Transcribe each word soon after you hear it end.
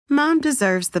Mom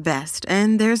deserves the best,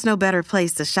 and there's no better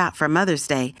place to shop for Mother's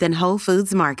Day than Whole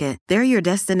Foods Market. They're your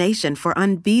destination for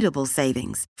unbeatable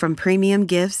savings, from premium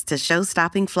gifts to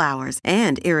show-stopping flowers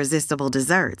and irresistible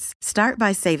desserts. Start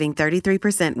by saving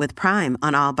 33% with Prime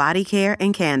on all body care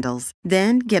and candles.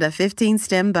 Then get a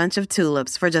 15-stem bunch of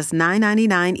tulips for just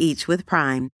 $9.99 each with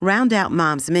Prime. Round out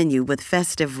Mom's menu with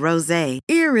festive rosé,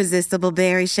 irresistible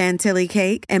berry chantilly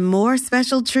cake, and more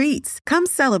special treats. Come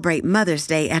celebrate Mother's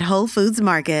Day at Whole Foods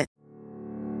Market.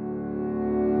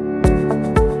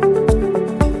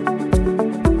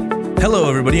 Hello,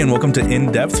 everybody, and welcome to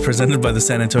In Depth, presented by the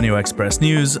San Antonio Express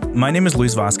News. My name is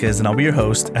Luis Vasquez, and I'll be your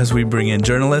host as we bring in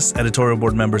journalists, editorial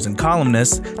board members, and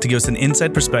columnists to give us an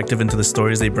inside perspective into the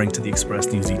stories they bring to the Express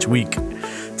News each week.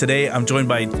 Today, I'm joined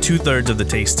by two-thirds of the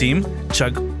Taste team,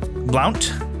 Chuck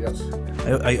Blount. Yes.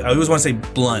 I always want to say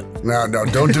Blunt. No,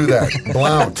 don't do that.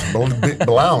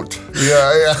 Blount.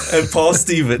 Yeah. And Paul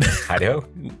Steven. Hi-do.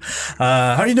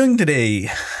 How are you doing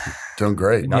today? Doing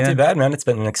great. Not too bad, man. It's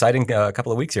been an exciting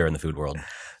couple of weeks here in the food world.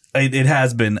 It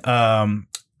has been. I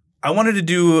wanted to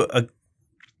do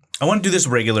this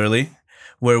regularly,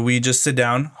 where we just sit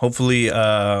down. Hopefully,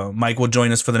 Mike will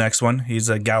join us for the next one. He's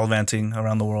gallivanting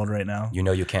around the world right now. You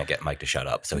know you can't get Mike to shut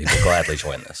up, so he will gladly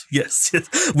join this. Yes.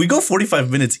 We go 45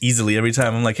 minutes easily every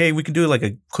time. I'm like, hey, we can do like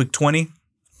a quick 20.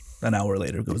 An hour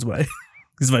later goes by.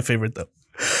 He's my favorite, though.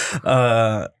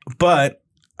 But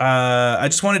I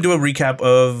just want to do a recap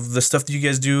of the stuff that you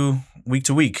guys do week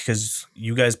to week, because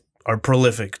you guys are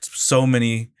prolific. So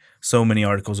many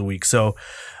articles a week. So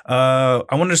I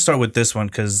wanted to start with this one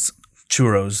because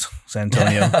Churros, San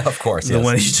Antonio. Of course, the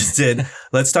one you just did.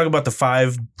 Let's talk about the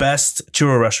 5 best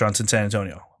churro restaurants in San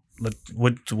Antonio.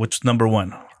 Which number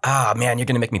one? Ah, man, you're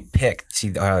going to make me pick. See,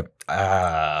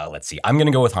 let's see. I'm going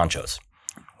to go with Honchos.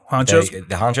 Honchos?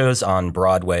 The Honchos on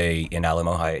Broadway in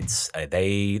Alamo Heights,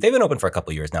 they've been open for a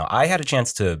couple of years now. I had a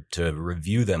chance to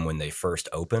review them when they first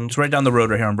opened. It's right down the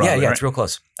road right here on Broadway. Yeah, right? It's real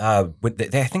close. I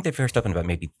think they first opened about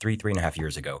maybe three and a half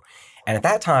years ago. And at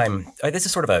that time, this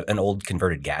is sort of an old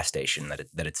converted gas station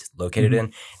that it's located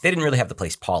in. They didn't really have the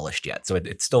place polished yet, so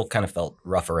it still kind of felt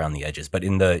rough around the edges. But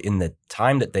in the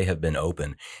time that they have been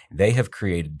open, they have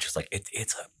created just like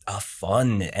it's a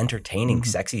fun, entertaining,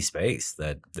 sexy space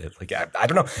that like I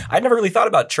don't know. I'd never really thought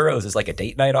about churros as like a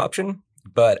date night option.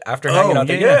 But after hanging out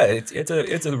there,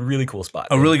 it's a really cool spot.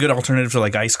 A really good alternative to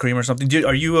like ice cream or something.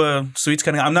 Are you a sweets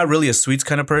kind of? I'm not really a sweets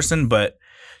kind of person, but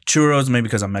churros, maybe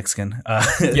because I'm Mexican.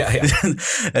 Yeah.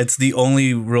 It's the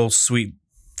only real sweet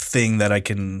thing that I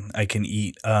can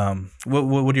eat.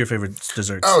 What are your favorite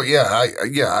desserts? Oh yeah,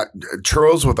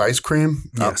 churros with ice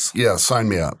cream. Yes. Sign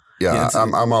me up. Yeah,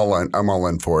 I'm all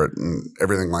in for it and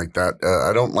everything like that.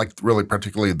 I don't like really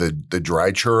particularly the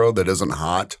dry churro that isn't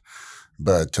hot.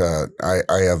 But I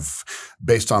have,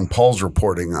 based on Paul's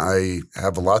reporting, I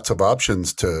have lots of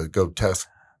options to go test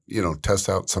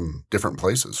out some different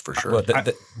places for sure. Well,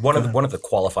 one of the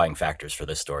qualifying factors for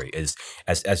this story is,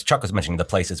 as Chuck was mentioning, the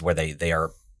places where they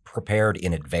are prepared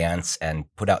in advance and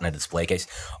put out in a display case.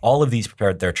 All of these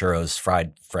prepared their churros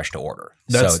fried fresh to order.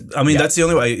 That's the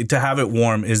only way to have it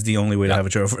warm is the only way to have a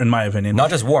churro, in my opinion. Not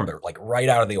just warm, but like right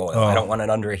out of the oil. I don't want it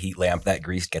under a heat lamp. That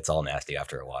grease gets all nasty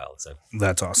after a while. So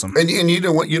that's awesome. And you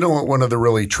know what one of the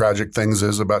really tragic things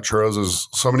is about churros is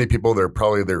so many people, they're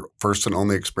probably their first and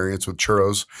only experience with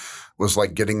churros was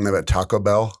like getting them at Taco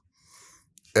Bell.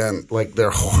 And like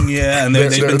they're horrible. Yeah, and they've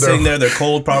been sitting there. They're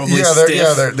cold, probably.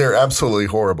 They're absolutely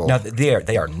horrible. Now they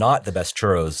are not the best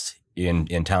churros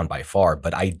in town by far,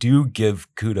 but I do give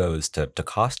kudos to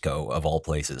Costco of all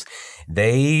places.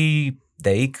 They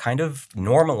kind of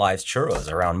normalized churros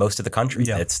around most of the country.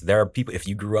 Yeah. There are people. If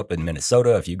you grew up in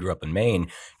Minnesota, if you grew up in Maine,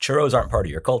 churros aren't part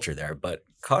of your culture there, but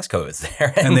Costco is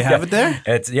there, and they have it there.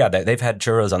 They've had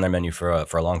churros on their menu for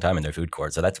a long time in their food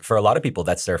court. So that's, for a lot of people,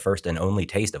 that's their first and only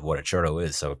taste of what a churro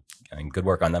is. So good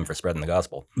work on them for spreading the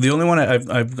gospel. The only one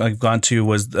I've gone to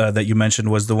was that you mentioned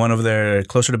was the one over there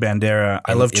closer to Bandera.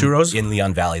 I love churros in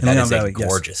Leon Valley. That is a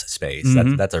gorgeous space.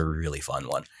 Mm-hmm. That's a really fun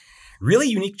one. Really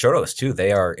unique churros too.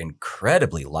 They are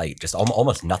incredibly light, just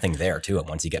almost nothing there to them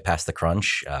once you get past the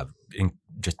crunch.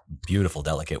 Just beautiful,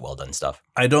 delicate, well done stuff.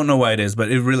 I don't know why it is, but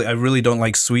I really don't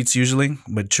like sweets usually.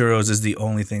 But churros is the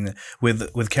only thing that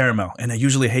with caramel, and I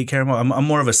usually hate caramel. I'm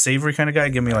more of a savory kind of guy.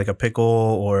 Give me like a pickle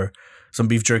or some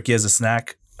beef jerky as a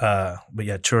snack. But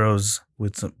yeah, churros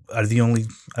with some are the only.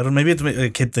 I don't. Maybe it's a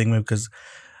kid thing because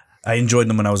I enjoyed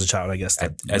them when I was a child, I guess.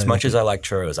 As much as I like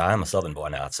churros, I am a Southern boy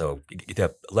now. So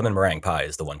the lemon meringue pie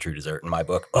is the one true dessert in my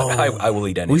book. But I will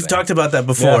eat anything. We've talked about that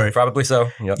before. Yeah, probably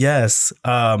so. Yep. Yes.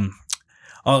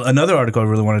 Another article I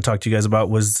really want to talk to you guys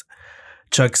about was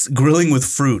Chuck's grilling with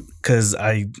fruit, because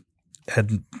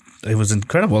it was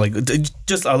incredible. Like,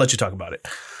 just I'll let you talk about it.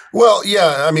 Well,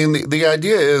 yeah. I mean, the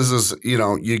idea is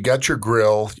you got your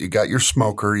grill, you got your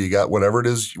smoker, you got whatever it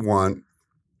is you want,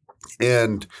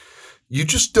 and you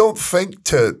just don't think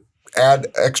to add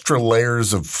extra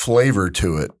layers of flavor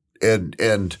to it. And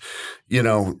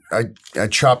I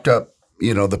chopped up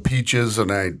the peaches,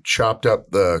 and I chopped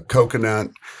up the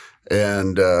coconut,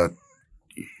 and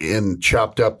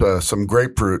chopped up some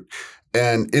grapefruit.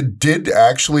 And it did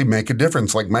actually make a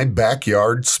difference. Like my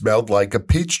backyard smelled like a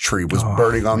peach tree was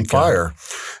burning on fire.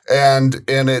 And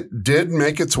it did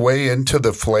make its way into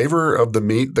the flavor of the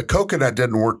meat. The coconut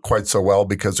didn't work quite so well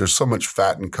because there's so much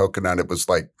fat in coconut. It was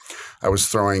like I was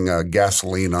throwing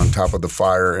gasoline on top of the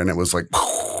fire, and it was like, but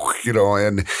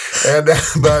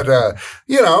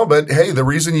hey, the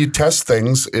reason you test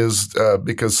things is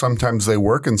because sometimes they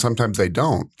work and sometimes they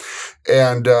don't.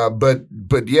 And but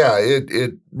yeah,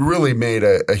 it really made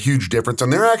a huge difference.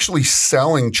 And they're actually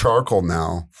selling charcoal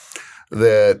now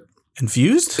that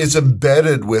infused is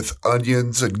embedded with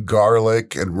onions and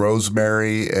garlic and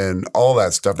rosemary and all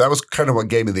that stuff. That was kind of what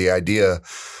gave me the idea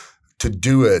to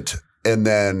do it. And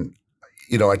then,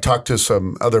 I talked to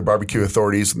some other barbecue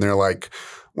authorities, and they're like,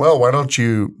 well, why don't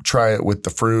you try it with the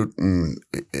fruit and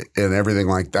everything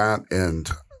like that? And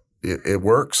it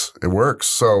works. It works.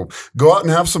 So go out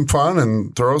and have some fun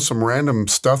and throw some random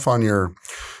stuff on your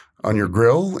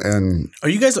grill. And are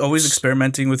you guys always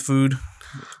experimenting with food?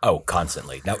 Oh,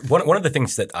 constantly. Now, one of the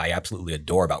things that I absolutely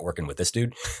adore about working with this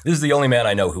dude, this is the only man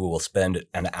I know who will spend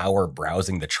an hour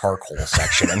browsing the charcoal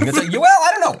section and say, well,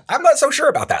 I don't know. I'm not so sure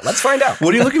about that. Let's find out.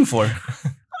 What are you looking for?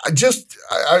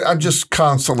 I'm just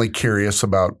constantly curious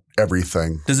about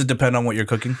everything. Does it depend on what you're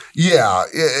cooking? Yeah.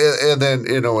 And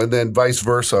then vice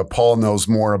versa. Paul knows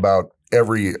more about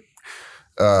every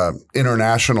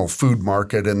international food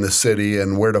market in the city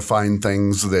and where to find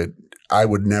things that I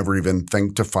would never even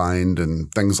think to find and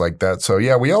things like that. So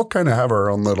yeah, we all kind of have our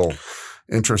own little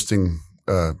interesting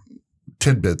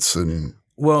tidbits. And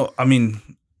well, I mean,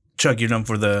 Chuck, you're known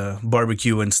for the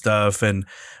barbecue and stuff, and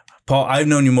Paul, I've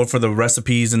known you more for the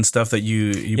recipes and stuff that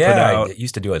you put out. I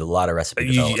used to do a lot of recipe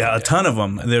development. Yeah, a ton of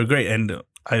them. They're great, and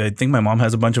I think my mom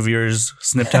has a bunch of yours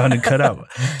snipped out and cut out.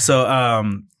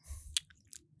 So,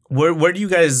 where do you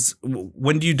guys?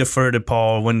 When do you defer to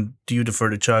Paul? When do you defer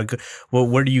to Chuck? Well,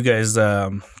 where do you guys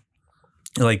ask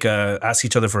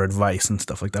each other for advice and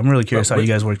stuff like that? I'm really curious how you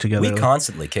guys work together. We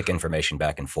constantly kick information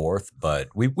back and forth, but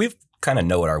we've kind of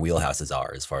know what our wheelhouses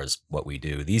are as far as what we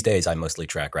do. These days, I mostly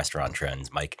track restaurant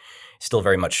trends. Mike still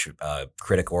very much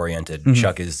critic oriented. Mm-hmm.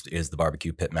 Chuck is the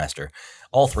barbecue pitmaster.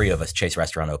 All three of us chase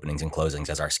restaurant openings and closings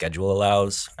as our schedule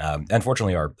allows.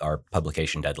 Unfortunately, our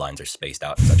publication deadlines are spaced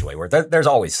out in such a way where there's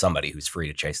always somebody who's free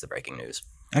to chase the breaking news.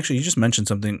 Actually, you just mentioned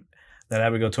something that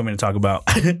Abigail told me to talk about.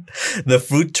 The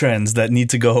food trends that need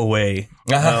to go away.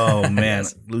 Oh, man.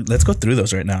 Yes. Let's go through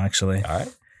those right now, actually. All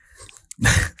right.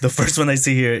 The first one I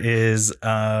see here is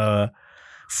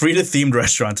Frida-themed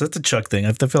restaurants. That's a Chuck thing.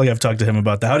 I feel like I've talked to him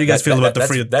about that. How do you guys feel about the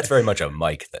Frida? That's very much a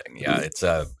Mike thing. Yeah, it's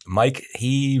Mike.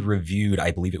 He reviewed,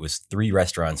 I believe it was 3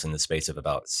 restaurants in the space of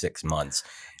about 6 months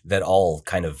that all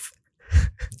kind of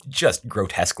just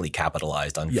grotesquely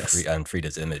capitalized on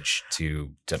Frida's image to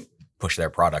push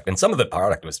their product. And some of the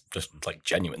product was just like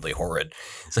genuinely horrid.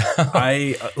 So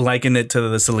I liken it to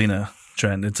the Selena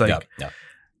trend. It's like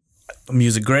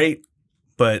music great,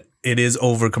 but it is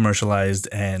over commercialized,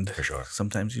 and for sure,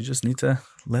 sometimes you just need to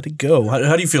let it go.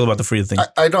 How do you feel about the Frida thing?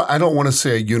 I don't want to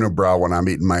say a unibrow when I'm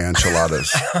eating my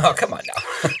enchiladas. Oh, come on now.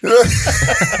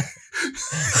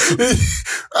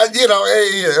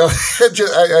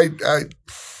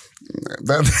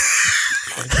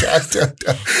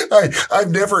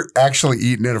 I've never actually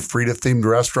eaten at a Frida themed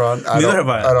restaurant. Neither have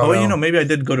I. Oh, know. Maybe I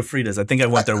did go to Frida's. I think I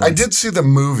went there once. I did see the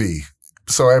movie.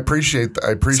 So I appreciate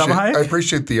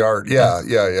the art. Yeah.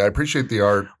 I appreciate the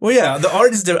art. Well, yeah, the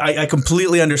art is I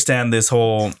completely understand this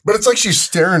whole. But it's like she's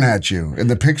staring at you in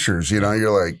the pictures. You're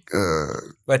like.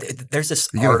 But there's this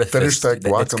artifice.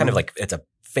 It's kind of like it's a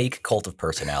fake cult of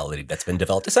personality that's been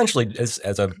developed essentially as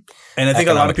a. And I think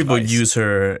a lot of people use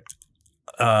her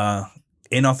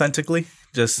inauthentically,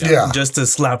 just to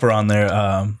slap her on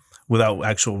there without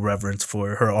actual reverence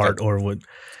for her art or what.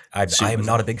 I'm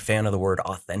not a big fan of the word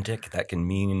authentic. That can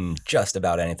mean just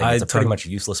about anything. It's a pretty much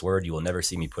useless word. You will never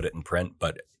see me put it in print,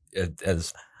 but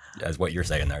as what you're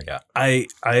saying there, yeah.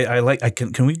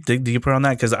 Can we dig deeper on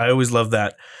that? Because I always love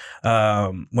that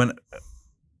when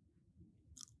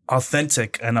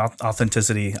authentic and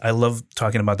authenticity. I love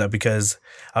talking about that because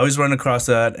I always run across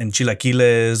that in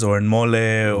chilaquiles or in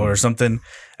mole or something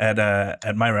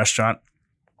at my restaurant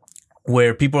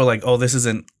where people are like, "Oh, this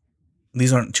isn't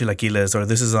these aren't chilaquiles or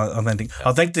this is authentic. Yeah.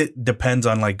 Authentic depends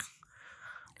on like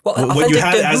what you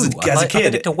had as a kid.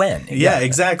 Authentic to when? Yeah,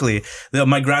 exactly.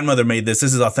 My grandmother made this.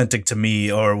 This is authentic to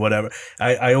me or whatever.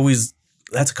 I always,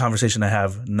 that's a conversation I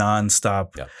have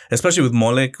nonstop, especially with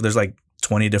mole. There's like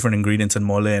 20 different ingredients in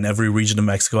mole, and every region of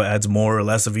Mexico adds more or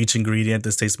less of each ingredient.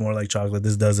 This tastes more like chocolate.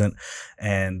 This doesn't.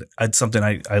 And it's something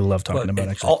I love talking about,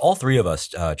 actually. All three of us,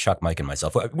 Chuck, Mike, and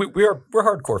myself, we're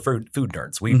hardcore food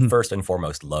nerds. We first and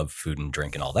foremost love food and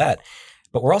drink and all that.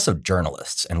 But we're also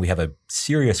journalists, and we have a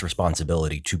serious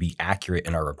responsibility to be accurate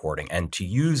in our reporting. And to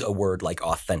use a word like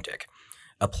authentic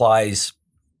applies –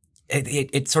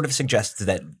 it sort of suggests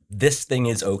that this thing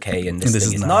is okay and this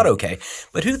thing is not okay.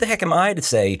 But who the heck am I to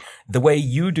say the way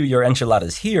you do your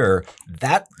enchiladas here,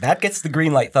 that gets the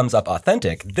green light thumbs up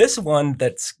authentic. This one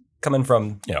that's coming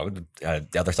from the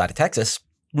other side of Texas,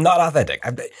 not authentic.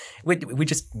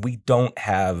 We don't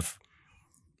have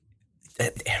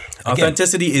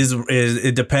authenticity is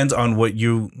it depends on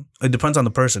it depends on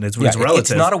the person. It's relative.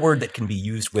 It's not a word that can be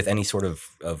used with any sort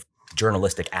of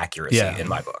journalistic accuracy in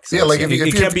my books. So like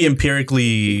it can't be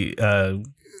empirically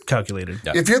calculated.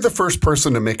 Yeah. If you're the first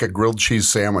person to make a grilled cheese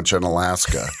sandwich in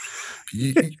Alaska,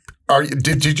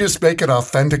 did you just make an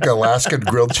authentic Alaskan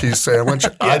grilled cheese sandwich?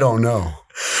 I don't know.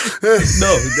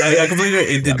 No, I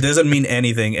completely agree. It doesn't mean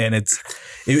anything, and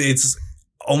it's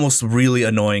almost really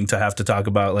annoying to have to talk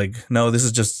about like, no, this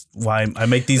is just why I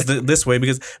make these this way,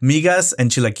 because migas and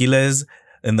chilaquiles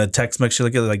and the Tex-Mex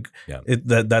chilaquiles,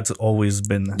 that's always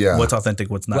been what's authentic,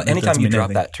 what's not. Well, anytime you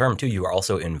drop that term too, you are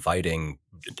also inviting,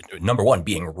 number one,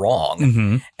 being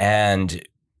wrong and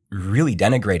really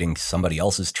denigrating somebody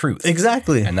else's truth.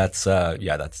 Exactly. And that's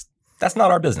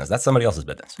not our business. That's somebody else's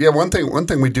business. Yeah, one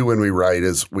thing we do when we write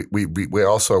is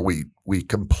we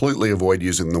completely avoid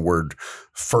using the word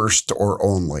first or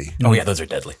only. Oh yeah, those are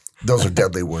deadly. Those are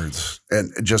deadly words,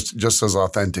 and just as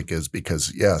authentic is,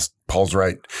 because yes, Paul's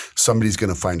right. Somebody's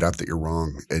going to find out that you're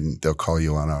wrong, and they'll call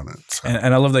you on it. So.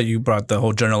 And I love that you brought the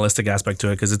whole journalistic aspect to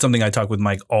it, because it's something I talk with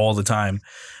Mike all the time.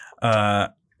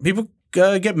 People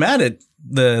get mad at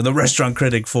the restaurant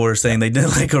critic for saying they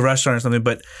didn't like a restaurant or something,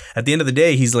 but at the end of the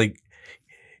day, he's like,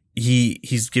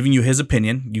 he's giving you his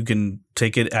opinion. You can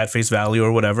take it at face value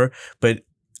or whatever, but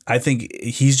I think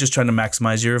he's just trying to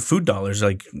maximize your food dollars.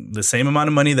 Like the same amount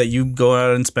of money that you go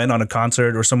out and spend on a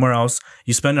concert or somewhere else,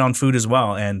 you spend it on food as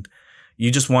well. And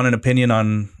you just want an opinion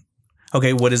on,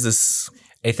 okay, what is this?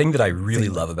 A thing that I really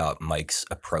love about Mike's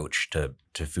approach to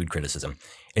food criticism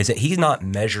is that he's not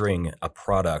measuring a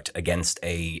product against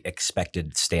a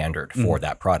expected standard for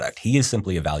that product. He is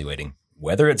simply evaluating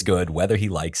whether it's good, whether he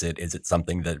likes it. Is it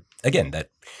something that, again, that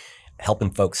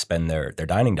helping folks spend their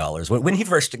dining dollars. When he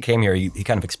first came here, he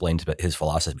kind of explained his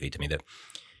philosophy to me that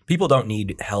people don't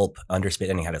need help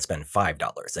understanding how to spend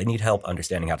 $5. They need help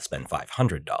understanding how to spend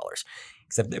 $500.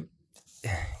 Except that,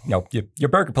 your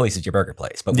burger place is your burger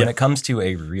place. But when it comes to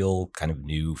a real kind of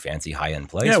new, fancy, high-end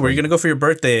place. Yeah, where you're going to go for your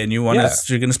birthday and you're going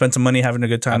to spend some money having a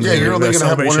good time. Yeah, you're only going to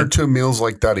have one or two meals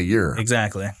like that a year.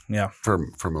 Exactly, yeah. For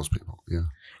most people, yeah.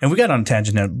 And we got on a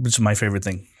tangent now, which is my favorite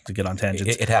thing, to get on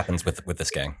tangents. It happens with this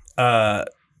gang.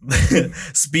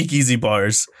 Speakeasy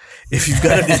bars. If you've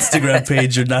got an Instagram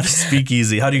page, you're not a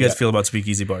speakeasy. How do you guys feel about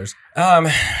speakeasy bars?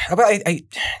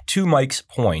 To Mike's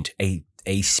point,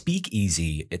 a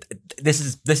speakeasy.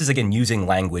 This is again using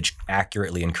language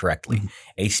accurately and correctly. Mm-hmm.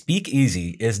 A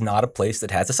speakeasy is not a place that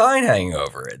has a sign hanging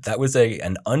over it. That was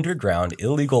an underground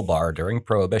illegal bar during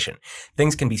Prohibition.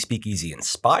 Things can be speakeasy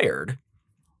inspired.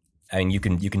 I mean, you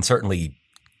can certainly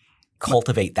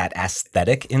cultivate that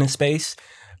aesthetic in a space,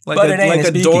 but it ain't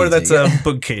like a door that's a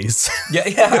bookcase. Yeah.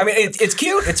 I mean, it's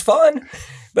cute, it's fun,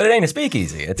 but it ain't a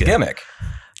speakeasy. It's a gimmick.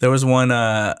 There was one,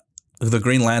 the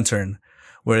Green Lantern,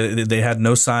 where they had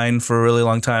no sign for a really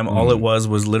long time. All it was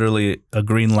literally a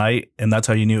green light, and that's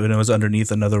how you knew it was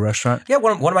underneath another restaurant. Yeah,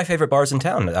 one of my favorite bars in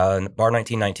town, Bar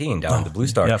 1919 down at the Blue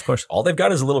Star. Yeah, of course. All they've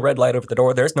got is a little red light over the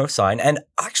door. There's no sign. And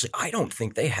actually, I don't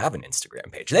think they have an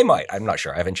Instagram page. They might. I'm not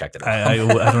sure. I haven't checked it out. I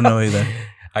don't know either.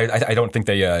 I don't think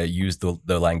they use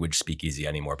the language speakeasy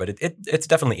anymore, but it's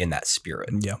definitely in that spirit.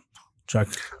 Yeah. Chuck?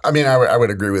 I mean, I would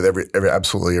agree with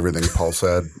absolutely everything Paul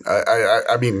said.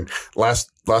 I mean, last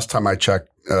time I checked,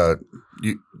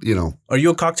 you know. Are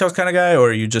you a cocktails kind of guy, or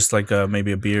are you just like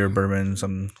maybe a beer, bourbon,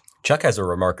 something? Chuck has a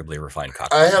remarkably refined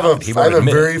cocktail. I have a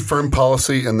very firm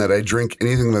policy in that I drink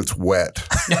anything that's wet.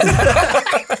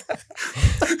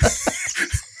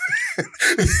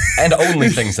 And only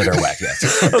things that are wet, yes.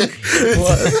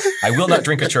 I will not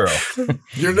drink a churro.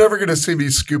 You're never going to see me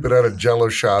scoop it out of Jell-O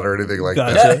shot or anything like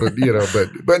Gotcha. that.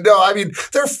 But, but no, I mean,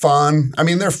 they're fun. I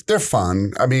mean, they're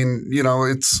fun. I mean,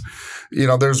 it's,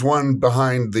 there's one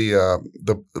behind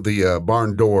the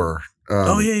barn door.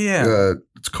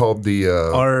 It's called the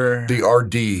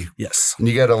RD. Yes. And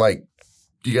you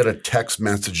got to text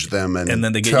message them and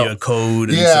then they get you a code.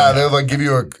 They'll like give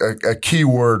you a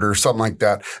keyword or something like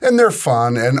that. And they're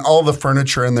fun. And all the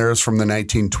furniture in there is from the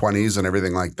 1920s and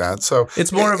everything like that. So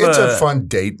it's more it's a fun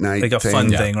date night like a thing. fun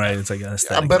thing, right? It's like an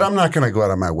aesthetic. But I'm not going to go out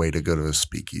of my way to go to a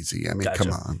speakeasy. I mean, Gotcha.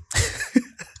 come on.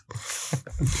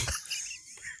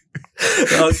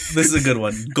 This is a good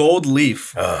one. Gold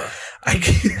leaf.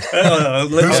 This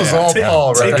is all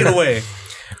Paul, right? Take it away.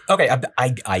 Okay,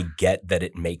 I get that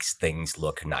it makes things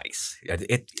look nice.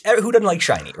 Who doesn't like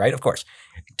shiny, right? Of course.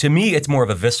 To me, it's more of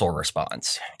a visceral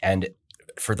response. And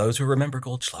for those who remember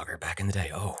Goldschlager back in the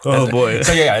day, boy.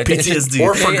 So yeah, PTSD.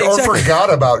 Or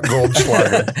forgot about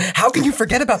Goldschlager. How can you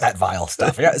forget about that vile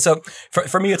stuff? Yeah. So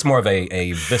for me, it's more of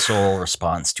a visceral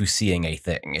response to seeing a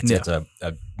thing. It's a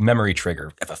memory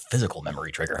trigger, a physical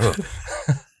memory trigger.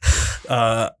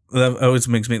 That always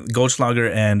makes me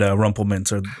Goldschlager and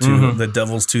Rumpelmints are two the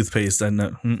devil's toothpaste. And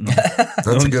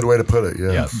that's a good way to put it.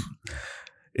 Yeah. Yes.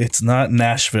 It's not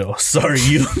Nashville. Sorry,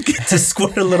 you don't get to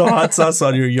squirt a little hot sauce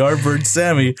on your Yardbird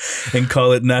Sammy and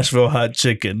call it Nashville hot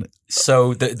chicken.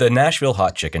 So the Nashville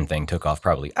hot chicken thing took off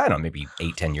probably, I don't know, maybe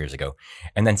 8-10 years ago.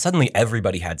 And then suddenly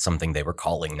everybody had something they were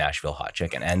calling Nashville hot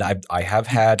chicken. And I have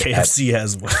had KFC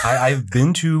has one. I've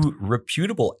been to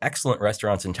reputable, excellent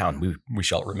restaurants in town. We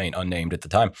shall remain unnamed at the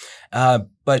time.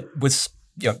 But was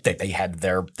they had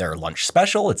their lunch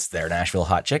special. It's their Nashville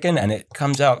hot chicken, and it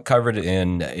comes out covered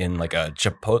in like a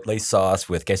chipotle sauce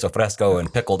with queso fresco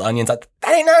and pickled onions. That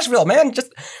ain't Nashville, man.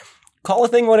 Just call a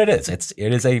thing what it is. It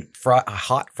is a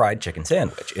hot fried chicken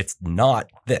sandwich. It's not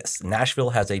this.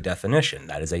 Nashville has a definition.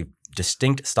 That is a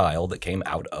distinct style that came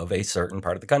out of a certain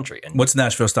part of the country. And what's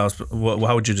Nashville style?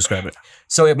 How would you describe it?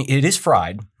 So I mean, it is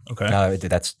fried. Okay,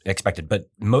 that's expected. But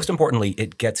most importantly,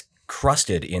 it gets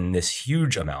crusted in this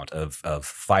huge amount of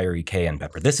fiery cayenne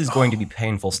pepper. This is going to be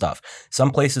painful stuff.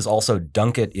 Some places also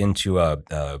dunk it into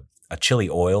a chili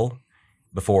oil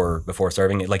before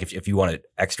serving it. Like if you want it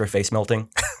extra face melting.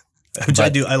 Which I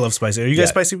do. I love spicy. Are you guys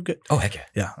spicy? Good. Oh heck yeah!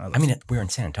 Yeah. I mean, we're in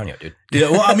San Antonio, dude. Yeah.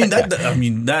 Well, I mean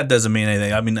that doesn't mean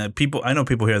anything. I mean, I know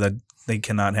people here that they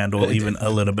cannot handle even a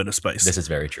little bit of spice. This is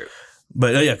very true.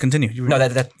 But yeah, continue. No,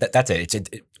 that's it. It's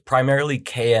primarily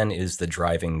cayenne is the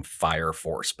driving fire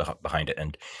force behind it,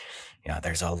 and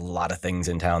there's a lot of things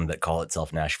in town that call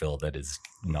itself Nashville that is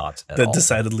not at all.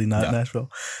 Decidedly not Nashville.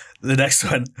 The next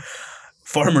one,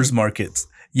 farmers markets.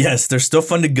 Yes, they're still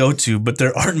fun to go to, but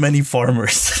there aren't many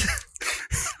farmers.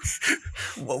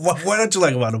 Why don't you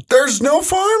like about them? There's no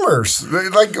farmers.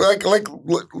 Like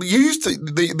you used to.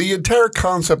 The entire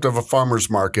concept of a farmer's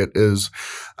market is,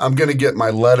 I'm going to get my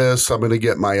lettuce, I'm going to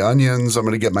get my onions, I'm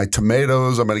going to get my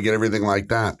tomatoes, I'm going to get everything like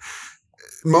that.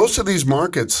 Most of these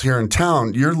markets here in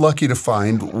town, you're lucky to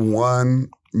find one,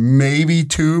 maybe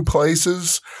two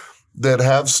places that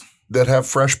have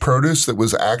fresh produce that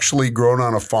was actually grown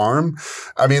on a farm.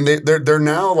 I mean, they're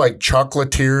now like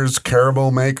chocolatiers,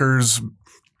 caramel makers,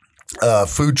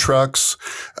 food trucks,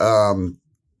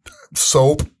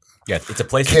 soap. Yeah, it's a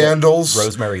place candles, to get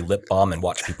rosemary lip balm and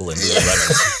watch people in real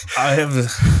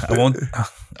lemons.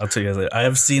 I'll tell you guys later. I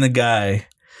have seen a guy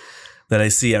that I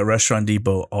see at Restaurant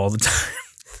Depot all the time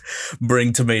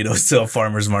bring tomatoes to a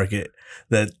farmer's market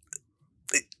that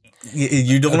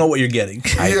you don't know what you're getting.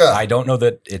 I don't know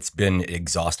that it's been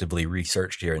exhaustively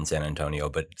researched here in San Antonio,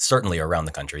 but certainly around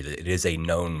the country, that it is a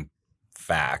known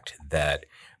fact that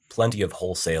plenty of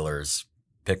wholesalers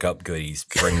pick up goodies,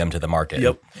 bring them to the market.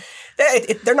 Yep.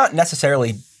 They're not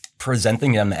necessarily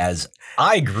presenting them as,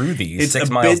 I grew these it's 6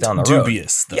 miles down the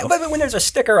dubious, road. Though. Yeah, but when there's a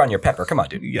sticker on your pepper, come on,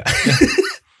 dude. Yeah.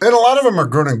 And a lot of them are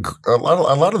grown in a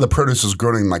lot of the produce is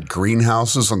grown in like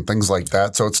greenhouses and things like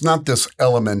that. So it's not this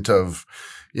element of,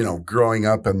 growing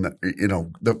up and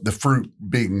the fruit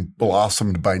being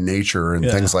blossomed by nature and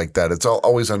things like that. It's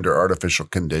always under artificial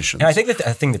conditions. And I think that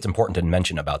the thing that's important to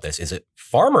mention about this is that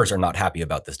farmers are not happy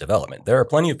about this development. There are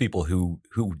plenty of people who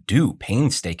do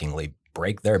painstakingly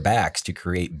break their backs to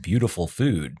create beautiful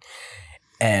food,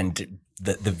 and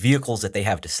the vehicles that they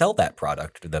have to sell that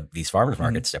product, these farmers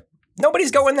markets,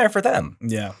 nobody's going there for them.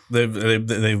 Yeah,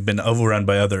 they've been overrun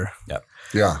by other.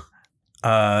 Yeah.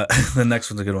 The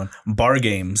next one's a good one. Bar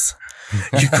games.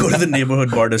 You go to the neighborhood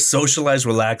bar to socialize,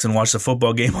 relax, and watch the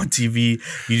football game on TV.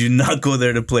 You do not go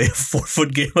there to play a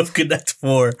 4-foot game of Connect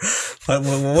 4.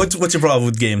 What's your problem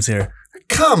with games here?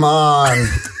 Come on.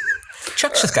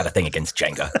 Chuck's just got a thing against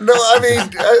Jenga. No, I mean,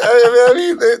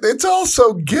 it's all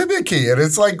so gimmicky, and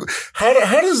it's like, how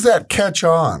does that catch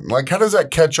on? Like, how does that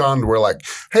catch on to where, like,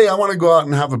 hey, I want to go out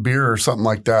and have a beer or something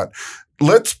like that.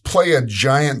 Let's play a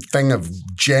giant thing of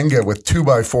Jenga with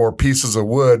 2x4 pieces of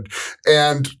wood,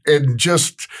 and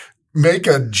just make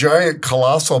a giant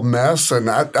colossal mess.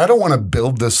 And I don't want to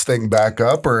build this thing back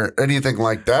up or anything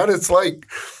like that. It's like,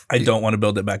 I don't want to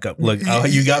build it back up. Look,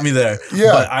 you got me there.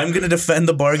 Yeah. But I'm going to defend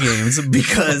the bar games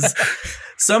because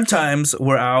sometimes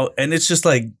we're out and it's just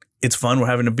like, it's fun. We're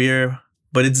having a beer,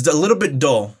 but it's a little bit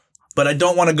dull. But I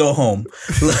don't want to go home.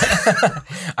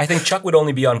 I think Chuck would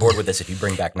only be on board with this if you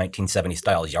bring back 1970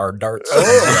 style yard darts.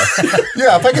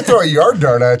 Yeah, if I could throw a yard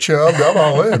dart at you, I'm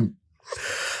all in.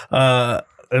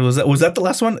 Was that the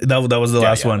last one? That was the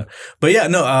last one. But yeah,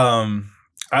 no.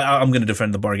 I'm gonna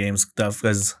defend the bar game stuff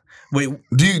because wait.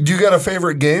 Do you got a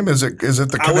favorite game? Is it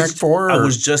the Connect Four? I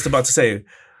was just about to say,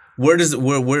 where does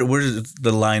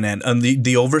the line end?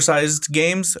 The oversized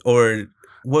games or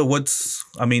what's?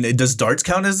 I mean, does darts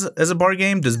count as a bar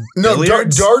game? Does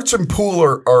billiards? Darts and pool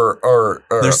are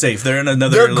they're safe. They're in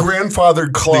another. They're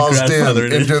grandfathered claused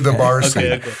into the bar scene.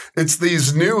 Okay. It's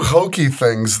these new hokey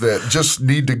things that just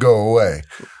need to go away.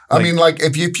 I mean, like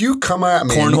if you come at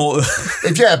me, cornhole.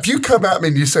 if you come at me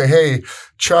and you say, "Hey,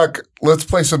 Chuck, let's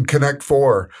play some Connect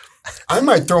 4," I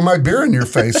might throw my beer in your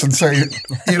face and say,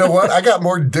 "You know what? I got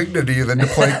more dignity than to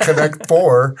play Connect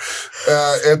 4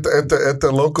 at the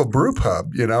local brew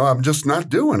pub." You know, I'm just not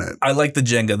doing it. I like the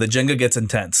Jenga. The Jenga gets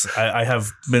intense. I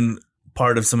have been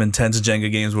part of some intense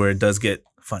Jenga games where it does get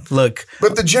fun. Look,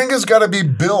 but the Jenga's got to be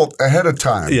built ahead of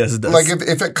time. Yes, it does. Like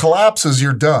if it collapses,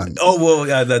 you're done. Oh well,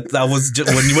 yeah. That was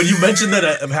just, when you mentioned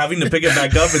that I'm having to pick it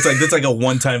back up. It's like that's like a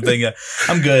one-time thing.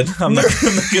 I'm good. I'm not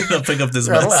gonna pick up this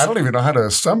mess. I don't even know how to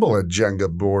assemble a Jenga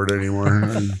board anymore.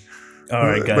 All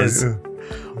right, guys.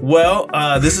 Well,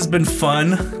 this has been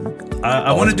fun.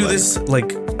 I want to do this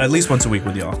like at least once a week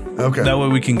with y'all. Okay. That way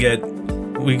we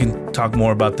can talk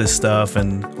more about this stuff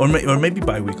or maybe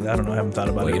bi-weekly. I don't know. I haven't thought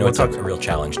about it. You know, it's a real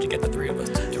challenge to get the three of us.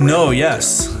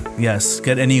 Yes.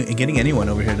 Getting anyone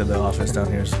over here to the office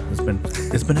down here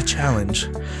it's been a challenge.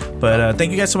 But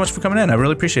thank you guys so much for coming in. I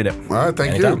really appreciate it. All right,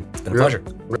 thank Anytime. you. It's been a pleasure.